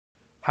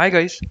Hi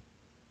guys,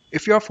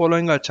 if you are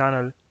following our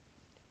channel,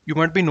 you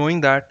might be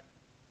knowing that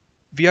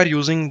we are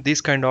using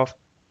these kind of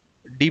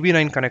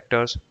DB9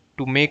 connectors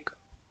to make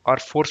our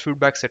force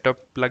feedback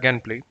setup plug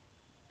and play.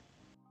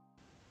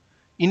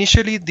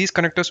 Initially, these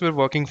connectors were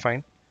working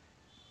fine.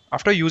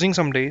 After using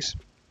some days,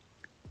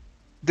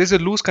 there's a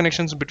loose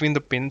connections between the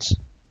pins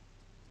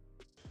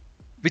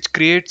which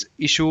creates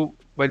issue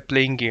while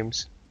playing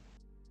games.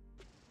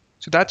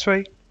 So that's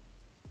why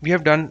we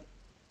have done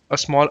a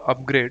small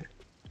upgrade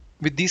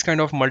with these kind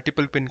of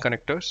multiple pin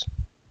connectors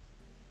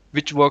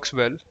which works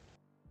well.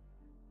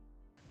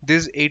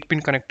 This 8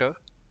 pin connector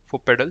for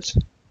pedals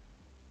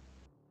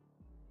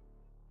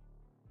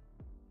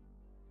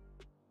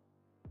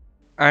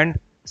and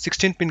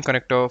 16 pin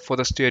connector for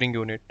the steering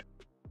unit.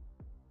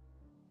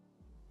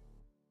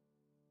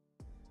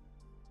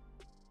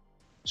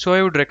 So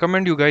I would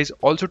recommend you guys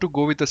also to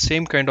go with the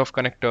same kind of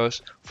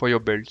connectors for your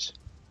builds.